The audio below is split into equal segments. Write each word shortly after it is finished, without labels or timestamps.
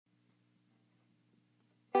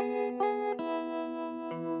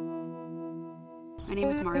My name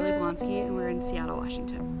is Marley and we're in Seattle,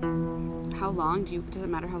 Washington. How long does it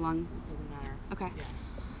matter how long? Doesn't matter. Okay.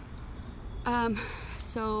 Yeah.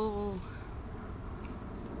 So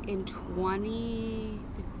in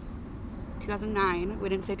 2009, we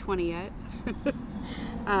didn't say 20 yet,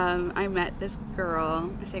 I met this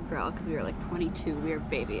girl. I say girl because we were like 22, we were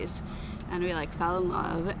babies, and we like fell in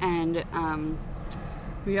love, and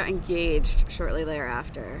we got engaged shortly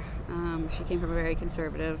thereafter. She came from a very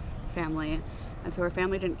conservative family, and so her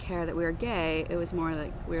family didn't care that we were gay. It was more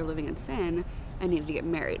like we were living in sin and needed to get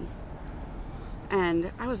married.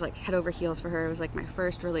 And I was like head over heels for her. It was like my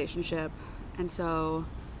first relationship, and so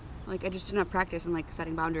like I just didn't have practice in like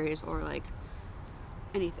setting boundaries or like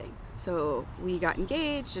anything. So we got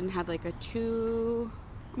engaged and had like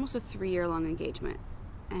almost a 3-year long engagement.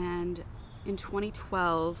 And in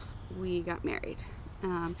 2012, we got married.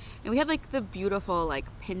 And we had like the beautiful, like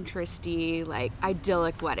Pinteresty, like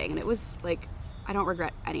idyllic wedding. And it was like, I don't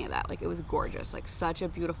regret any of that. Like it was gorgeous, like such a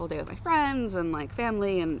beautiful day with my friends and like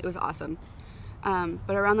family, and it was awesome.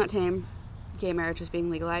 But around that time, gay marriage was being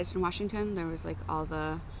legalized in Washington. There was like all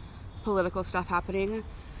the political stuff happening.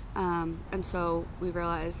 And so we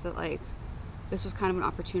realized that like this was kind of an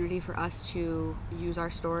opportunity for us to use our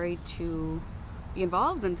story to be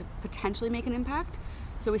involved and to potentially make an impact.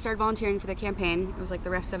 So we started volunteering for the campaign. It was like the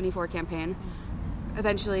Ref 74 campaign.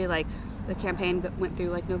 Eventually, like the campaign went through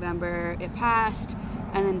like November, it passed,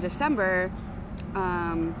 and in December,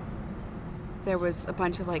 there was a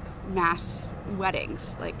bunch of like mass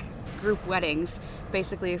weddings, like group weddings,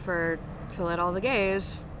 basically to let all the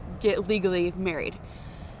gays get legally married.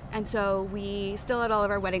 And so we still had all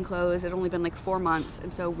of our wedding clothes. It had only been like 4 months,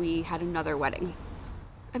 and so we had another wedding.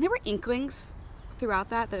 And there were inklings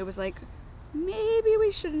throughout that it was like, maybe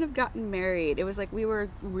we shouldn't have gotten married. It was like we were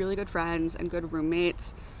really good friends and good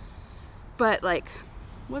roommates. But like,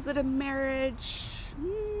 was it a marriage?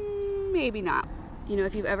 Maybe not. You know,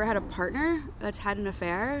 if you've ever had a partner that's had an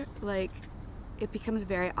affair, like it becomes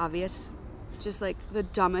very obvious. Just like the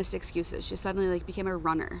dumbest excuses. She suddenly like became a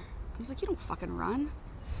runner. I was like, you don't fucking run.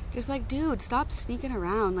 Just like, dude, stop sneaking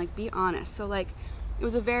around. Like, be honest. So like, it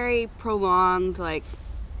was a very prolonged like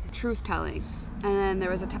truth telling. And then there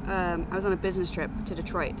was I was on a business trip to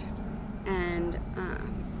Detroit, and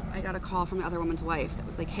I got a call from the other woman's wife that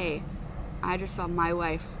was like, hey, I just saw my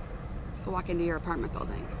wife walk into your apartment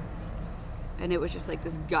building. And it was just like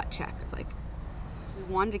this gut check of like, we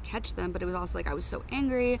wanted to catch them, but it was also like I was so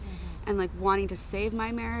angry and like wanting to save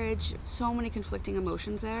my marriage. So many conflicting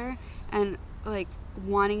emotions there, and like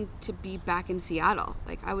wanting to be back in Seattle.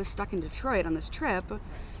 Like I was stuck in Detroit on this trip,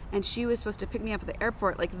 and she was supposed to pick me up at the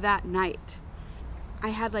airport like that night. I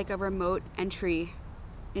had like a remote entry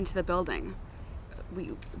into the building.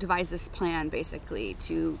 We devised this plan basically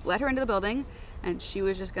to let her into the building, and she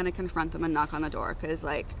was just going to confront them and knock on the door because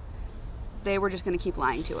like they were just going to keep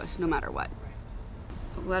lying to us no matter what.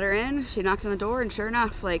 Let her in, she knocks on the door, and sure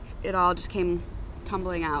enough, like it all just came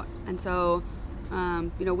tumbling out. And so,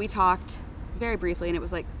 we talked very briefly, and it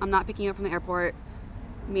was like, I'm not picking you up from the airport.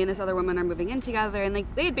 Me and this other woman are moving in together, and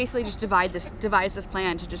like they had basically just devised this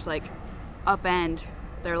plan to just like upend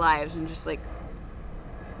their lives and just like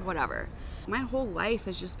whatever. My whole life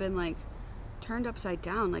has just been like turned upside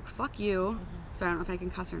down. Like fuck you. So I don't know if I can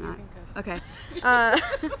cuss or not. Okay.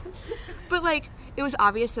 But like it was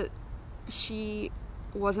obvious that she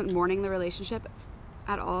wasn't mourning the relationship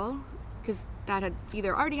at all, because that had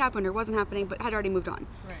either already happened or wasn't happening, but had already moved on.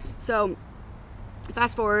 Right. So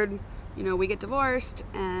fast forward, we get divorced,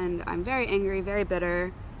 and I'm very angry, very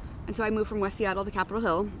bitter, and so I moved from West Seattle to Capitol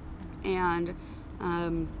Hill, and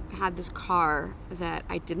had this car that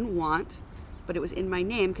I didn't want, but it was in my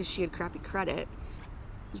name because she had crappy credit.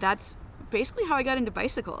 That's basically how I got into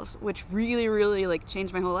bicycles, which really, really like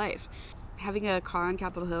changed my whole life. Having a car on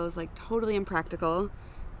Capitol Hill is like totally impractical,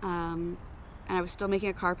 and I was still making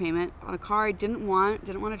a car payment on a car I didn't want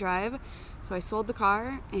to drive. So I sold the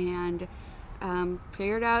car and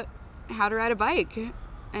figured out how to ride a bike.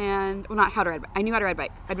 And well, not how to ride. I knew how to ride a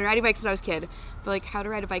bike. I'd been riding bikes since I was a kid, but like how to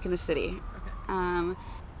ride a bike in the city. Okay.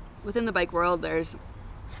 Within the bike world, there's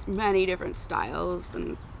many different styles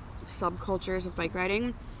and subcultures of bike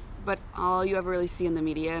riding, but all you ever really see in the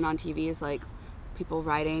media and on TV is like people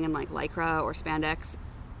riding in like Lycra or spandex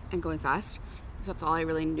and going fast. So that's all I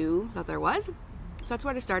really knew that there was. So that's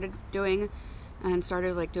what I started doing, and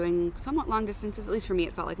started like doing somewhat long distances. At least for me,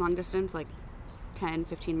 it felt like long distance, like 10,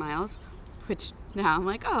 15 miles, which now I'm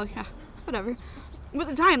like, oh yeah, whatever. But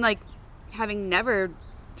at the time, like having never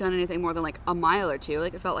done anything more than like a mile or two,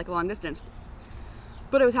 like it felt like a long distance.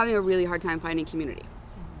 But I was having a really hard time finding community.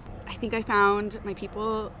 I think I found my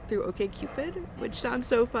people through OkCupid, which sounds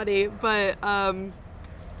so funny, but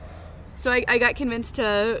So I got convinced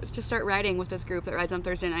to start riding with this group that rides on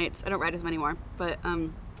Thursday nights. I don't ride with them anymore, but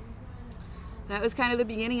that was kind of the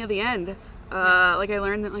beginning of the end. Like I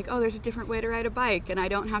learned that like, oh, there's a different way to ride a bike, and I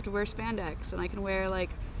don't have to wear spandex, and I can wear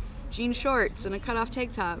like jean shorts and a cutoff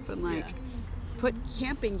tank top, and like put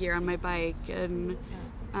camping gear on my bike, and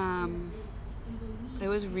it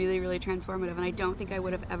was really, really transformative. And I don't think I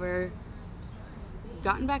would have ever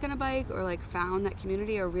gotten back on a bike or like found that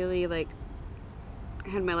community or really like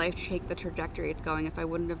had my life take the trajectory it's going if I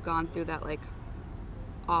wouldn't have gone through that like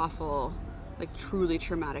awful, like truly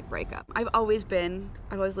traumatic breakup. I've always lived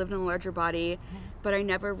in a larger body, but I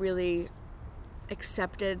never really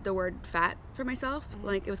accepted the word fat for myself.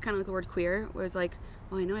 Like it was kind of like the word queer, where it's like,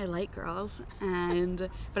 well, I know I like girls,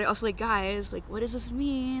 but I also like guys. Like, what does this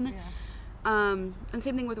mean? And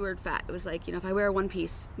same thing with the word fat. It was like, you know, if I wear a one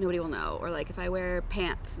piece, nobody will know, or like if I wear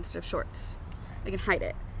pants instead of shorts, I can hide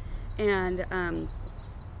it. And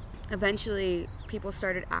eventually, people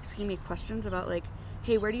started asking me questions about like,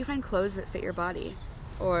 hey, where do you find clothes that fit your body?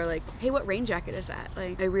 Or like, hey, what rain jacket is that?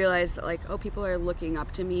 Like, I realized that like, oh, people are looking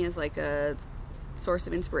up to me as like a source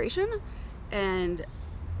of inspiration, and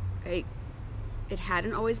it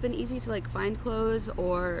hadn't always been easy to like find clothes,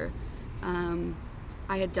 or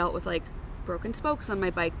I had dealt with like broken spokes on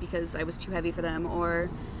my bike because I was too heavy for them, or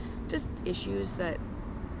just issues that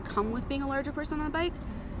come with being a larger person on a bike.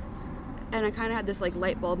 And I kind of had this like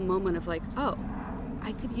light bulb moment of like, oh,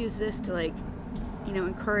 I could use this to like, you know,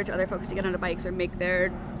 encourage other folks to get onto bikes or make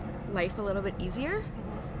their life a little bit easier.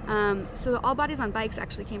 So the All Bodies on Bikes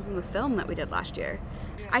actually came from the film that we did last year.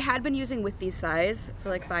 I had been using With These Thighs for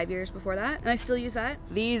like 5 years before that, and I still use that.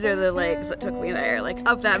 These are the legs that took me there, like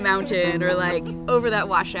up that mountain or like over that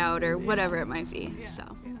washout or whatever it might be. So.